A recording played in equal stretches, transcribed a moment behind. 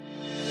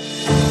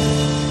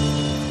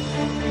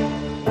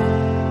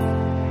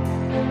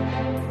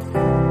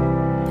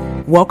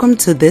Welcome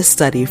to this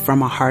study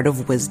from A Heart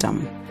of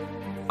Wisdom.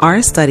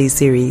 Our study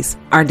series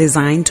are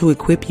designed to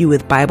equip you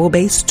with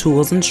Bible-based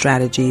tools and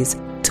strategies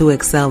to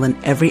excel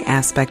in every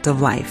aspect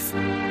of life.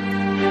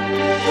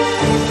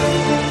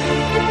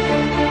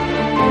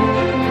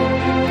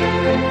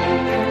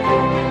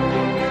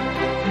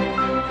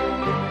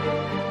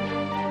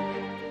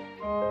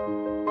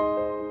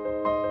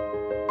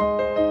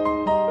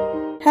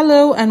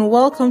 Hello and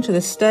welcome to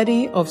the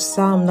study of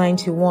Psalm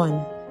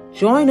 91.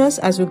 Join us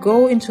as we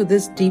go into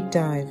this deep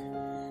dive.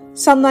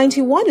 Psalm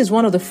 91 is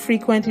one of the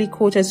frequently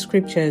quoted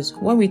scriptures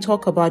when we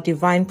talk about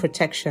divine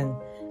protection,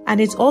 and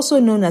it's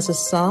also known as a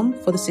psalm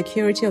for the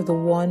security of the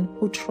one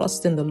who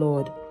trusts in the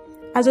Lord.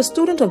 As a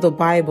student of the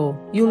Bible,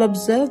 you'll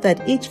observe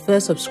that each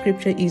verse of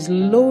scripture is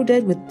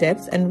loaded with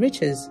depth and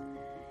riches.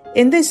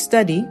 In this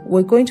study,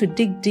 we're going to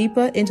dig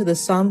deeper into the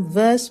psalm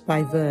verse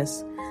by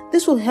verse.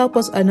 This will help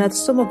us unearth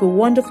some of the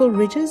wonderful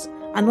riches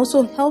and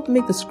also help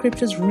make the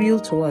scriptures real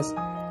to us.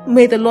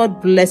 May the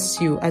Lord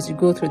bless you as you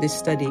go through this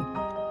study.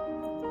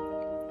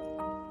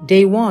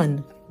 Day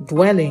 1.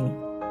 Dwelling.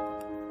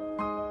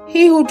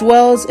 He who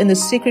dwells in the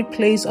secret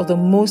place of the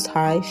Most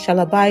High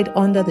shall abide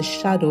under the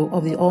shadow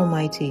of the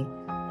Almighty.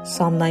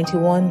 Psalm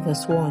 91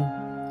 verse 1.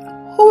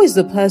 Who is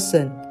the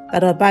person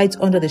that abides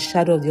under the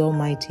shadow of the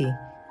Almighty?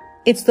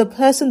 It's the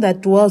person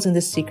that dwells in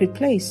the secret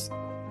place.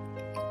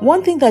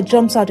 One thing that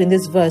jumps out in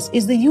this verse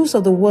is the use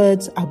of the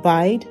words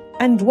abide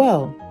and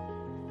dwell.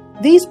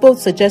 These both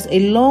suggest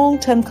a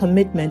long-term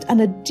commitment and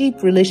a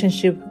deep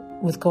relationship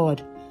with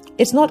God.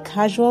 It's not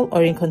casual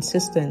or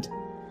inconsistent.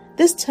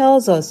 This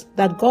tells us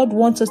that God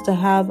wants us to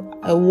have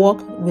a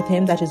walk with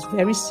Him that is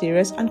very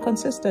serious and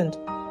consistent.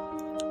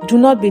 Do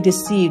not be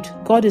deceived.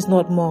 God is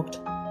not mocked.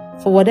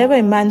 For whatever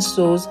a man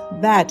sows,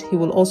 that he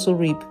will also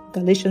reap.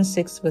 Galatians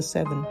 6 verse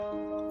 7.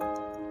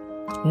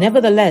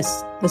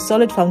 Nevertheless, the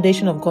solid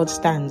foundation of God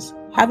stands,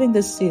 having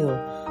this seal: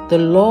 the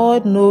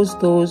Lord knows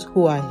those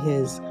who are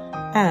His.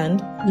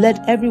 And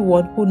let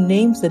everyone who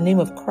names the name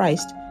of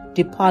Christ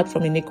depart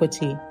from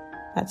iniquity.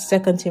 That's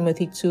 2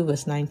 Timothy 2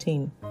 verse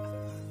 19.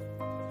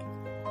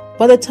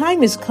 But the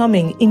time is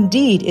coming,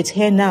 indeed it's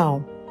here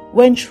now,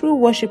 when true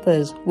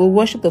worshippers will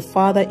worship the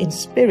Father in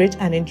spirit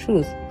and in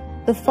truth.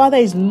 The Father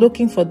is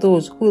looking for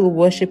those who will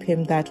worship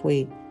Him that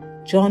way.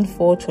 John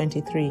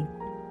 4:23.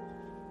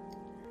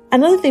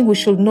 Another thing we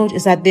should note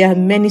is that there are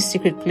many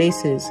secret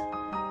places.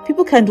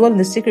 People can dwell in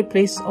the secret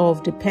place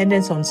of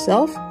dependence on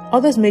self.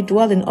 Others may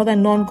dwell in other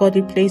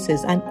non-godly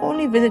places and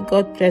only visit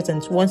God's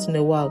presence once in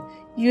a while,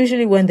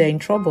 usually when they're in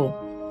trouble.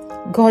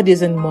 God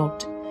isn't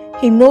mocked.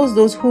 He knows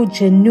those who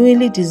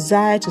genuinely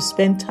desire to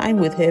spend time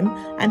with Him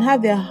and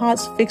have their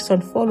hearts fixed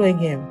on following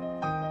Him.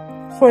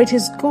 For it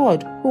is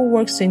God who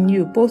works in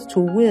you both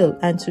to will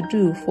and to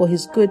do for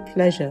His good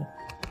pleasure.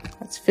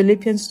 That's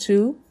Philippians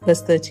 2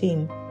 verse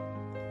 13.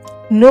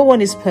 No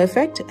one is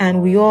perfect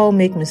and we all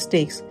make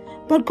mistakes,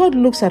 but God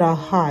looks at our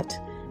heart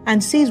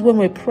and sees when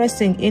we're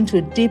pressing into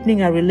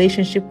deepening our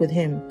relationship with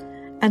Him.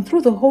 And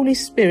through the Holy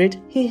Spirit,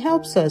 He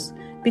helps us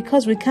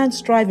because we can't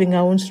strive in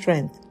our own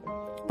strength.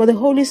 But the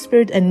Holy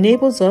Spirit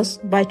enables us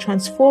by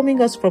transforming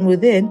us from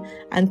within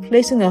and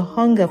placing a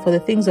hunger for the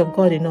things of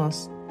God in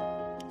us.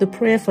 The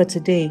prayer for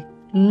today: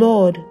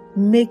 Lord,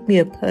 make me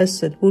a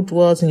person who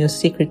dwells in your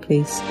secret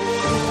place.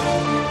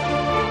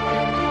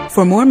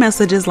 For more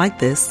messages like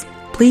this,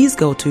 please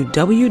go to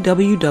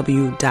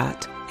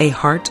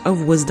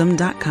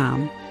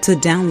www.aheartofwisdom.com to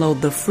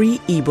download the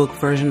free ebook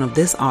version of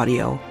this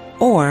audio,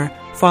 or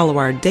follow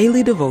our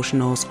daily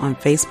devotionals on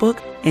Facebook,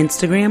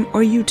 Instagram,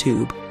 or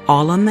YouTube,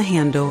 all on the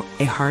handle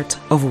A Heart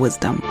of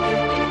Wisdom.